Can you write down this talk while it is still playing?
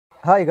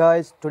Hi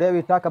guys, today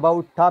we talk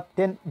about top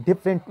 10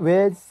 different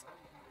ways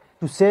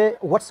to say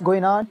what's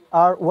going on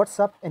or what's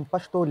up in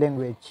Pashto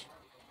language.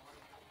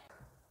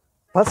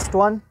 First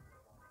one,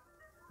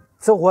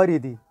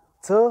 tsawaridi,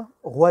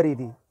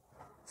 tsawaridi.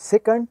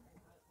 Second,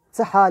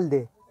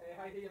 tsahalde,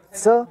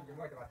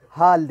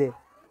 tsahalde.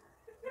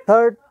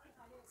 Third,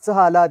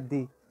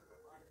 tsahaladdi.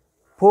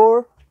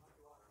 Four,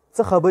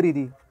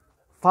 tsakhabaridi.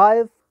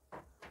 Five,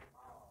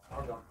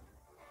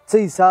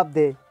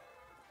 tsahisabde.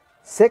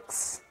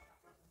 Six,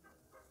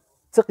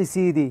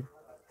 tsaqisidi.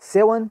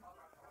 Seven,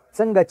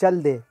 tsanga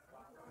chalde.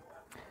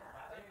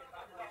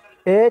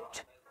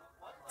 Eight,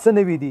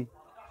 tsanavidi.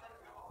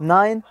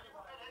 Nine,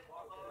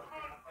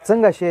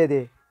 tsanga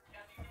shede.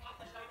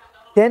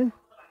 10,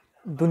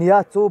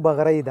 dunya tsu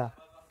bagaraida.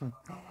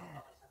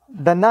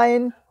 The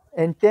 9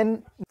 and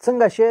 10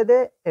 tsanga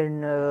shede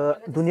and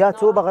dunya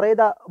tsu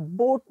bagaraida,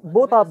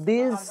 both of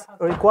these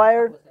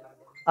require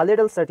a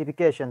little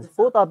certifications.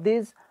 Both of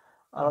these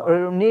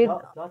need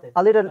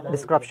a little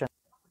description.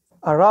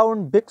 A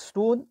round big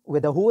stone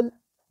with a hole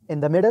in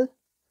the middle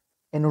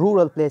in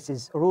rural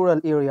places, rural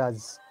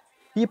areas.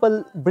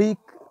 People break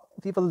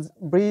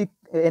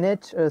in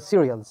it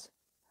cereals.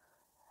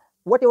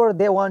 Whatever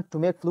they want to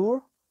make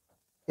flour,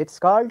 it's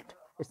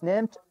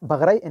named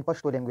bagray in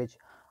Pashto language.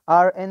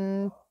 Or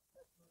in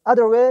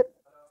other way,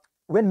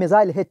 when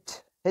missile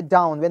hit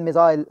down, when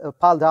missile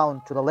fall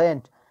down to the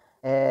land,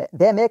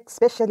 they make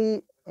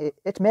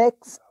it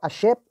makes a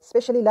shape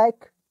especially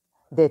like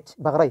that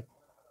bagray.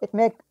 It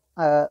make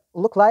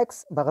look like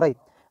bagray.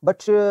 But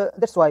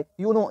that's why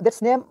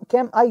that name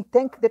came. I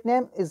think that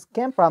name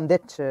came from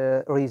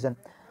that reason.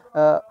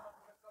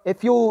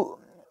 If you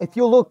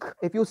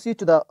see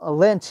to the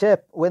land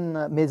shape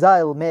when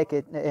missile make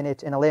it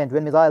in a land,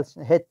 when missiles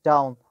hit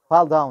down,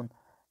 fall down,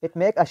 it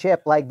make a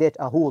shape like that,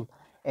 a hole.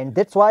 And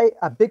that's why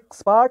a big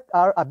spot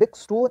or a big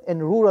stone in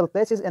rural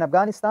places in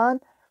Afghanistan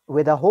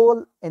with a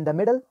hole in the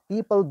middle,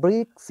 people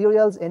break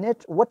cereals in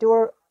it,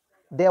 whatever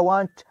they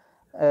want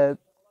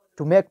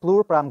to make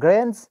flour from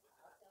grains.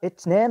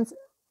 It's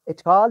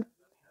called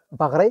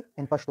bagray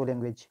in Pashto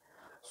language.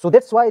 So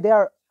that's why they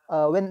are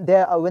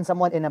when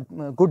someone in a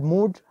good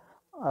mood,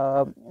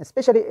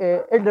 especially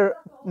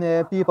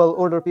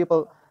older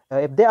people,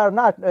 if they are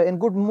not in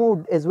good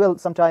mood as well,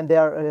 sometimes they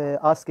are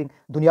asking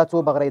dunya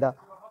tsu bagrayda.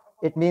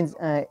 It means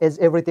is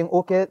everything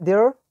okay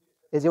there?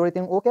 Is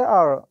everything okay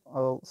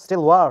or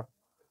still war?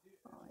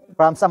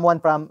 From someone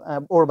from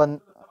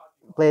urban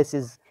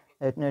places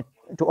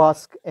to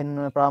ask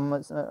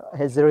from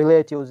his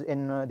relatives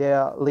they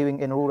are living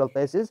in rural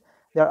places,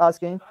 they are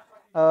asking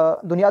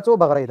dunya tsu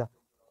bagrayda.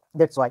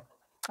 That's why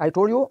I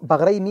told you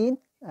bagray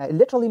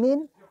literally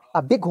mean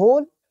a big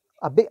hole,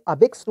 a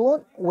big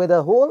stone with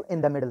a hole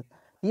in the middle.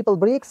 People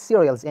break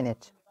cereals in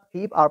it.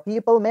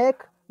 People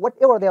make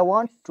whatever they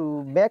want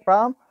to make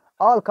from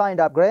all kind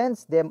of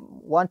grains. They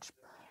want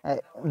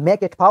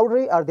make it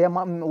powdery, or they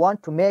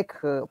want to make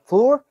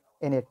flour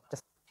in it.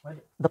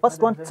 The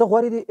first one,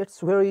 tsawaridi, it's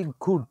very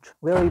good,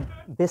 very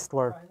best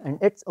word, and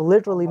it's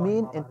literally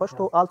mean in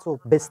Pashto also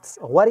best.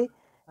 Wari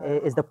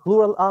is the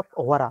plural of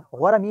wara.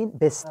 Wara mean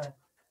best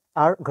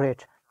or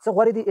great. So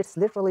waridi, it's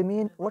literally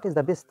mean what is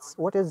the best,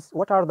 what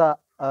are the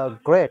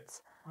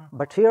greats.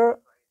 But here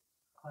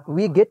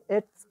we get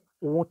it.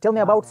 Tell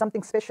me about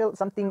something special,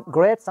 something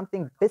great,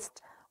 something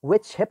best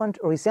which happened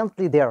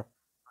recently there.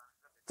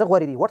 So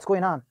waridi, what's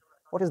going on?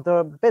 What is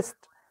the best?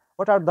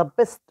 What are the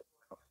best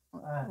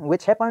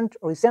which happened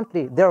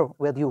recently there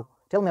with you?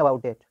 Tell me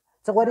about that.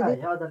 So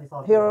waridi,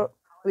 here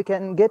we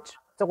can get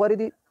so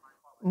waridi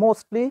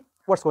mostly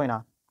what's going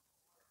on.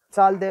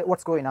 Salde,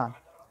 what's going on?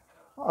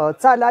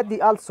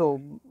 Saladi also,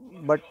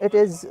 but it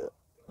is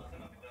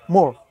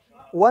more.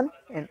 One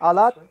and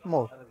alat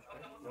more.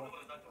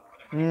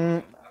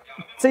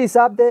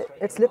 Sabde,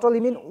 it's literally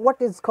mean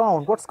what is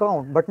count, what's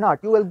count, but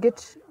not. You will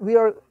get we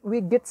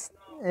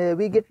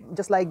get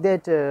just like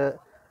that.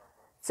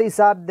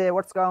 Sabde,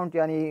 what's count,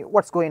 yani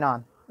what's going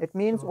on. It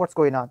means what's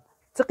going on.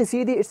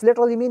 Tsaqisidi, it's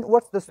literally mean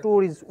what's the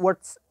stories,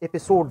 what's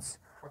episodes,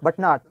 but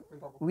not.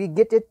 We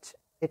get it.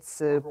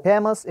 It's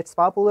famous. It's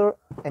popular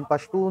in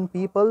Pashtun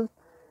people.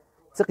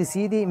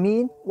 Tsaqisidi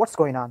mean what's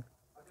going on.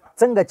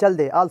 Tsanga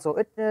chalde also,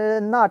 it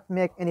not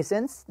make any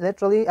sense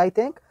literally, I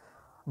think,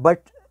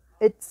 but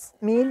it's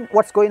mean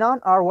what's going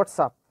on or what's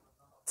up.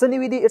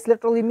 Tsanividi, it's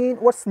literally mean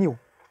what's new,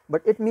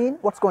 but it mean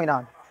what's going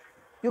on.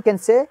 You can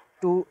say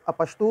to a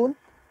Pashtun,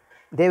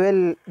 they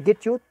will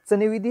get you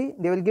Tsanividi,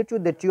 they will get you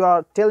that you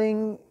are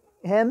telling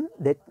him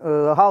that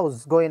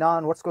how's going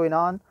on, what's going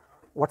on,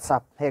 what's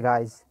up, hey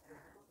guys.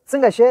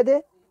 Tsanga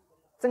shede,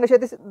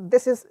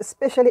 this is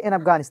especially in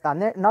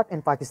Afghanistan, not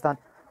in Pakistan.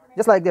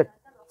 Just like that.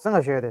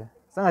 Tsanga shede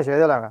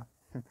laga.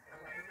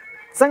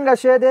 Tsanga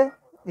shede,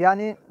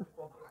 yani,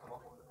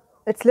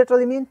 it's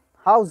literally mean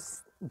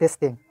how's this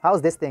thing?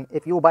 How's this thing?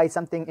 If you buy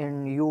something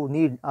and you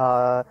need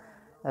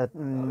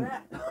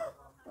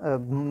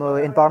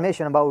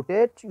information about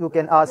it, you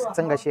can ask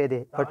tsanga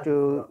shede, but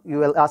you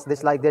will ask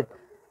this like that.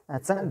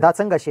 That's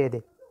tsanga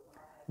shede.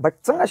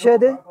 But tsanga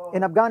shede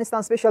in Afghanistan,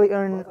 especially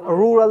in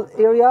rural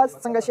areas,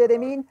 tsanga shede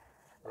mean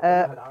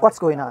what's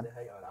going on.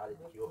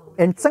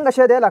 And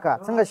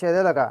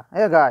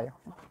hey guy,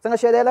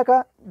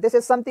 this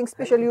is something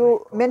special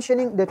you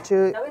mentioning that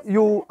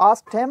you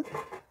asked him,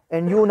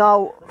 and you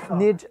now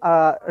need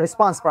a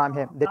response from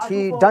him that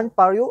he done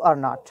for you or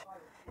not.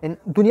 In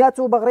Dunya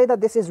to Baghreda,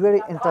 this is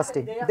very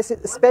interesting. This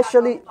is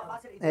especially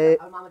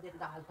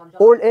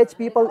old age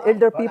people,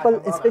 elder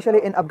people,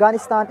 especially in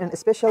Afghanistan and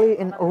especially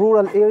in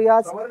rural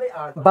areas.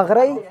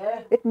 Baghrai,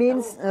 it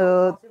means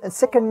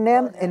second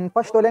name in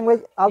Pashto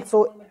language,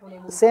 also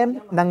same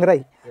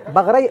Nangrai.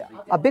 Baghrai,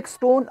 a big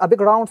stone, a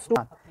big round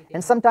stone.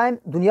 And sometimes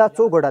Dunya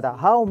to Godada,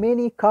 how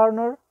many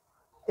corner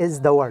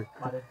is the world?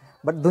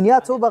 But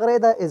Dunya to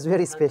Baghreda is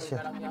very special.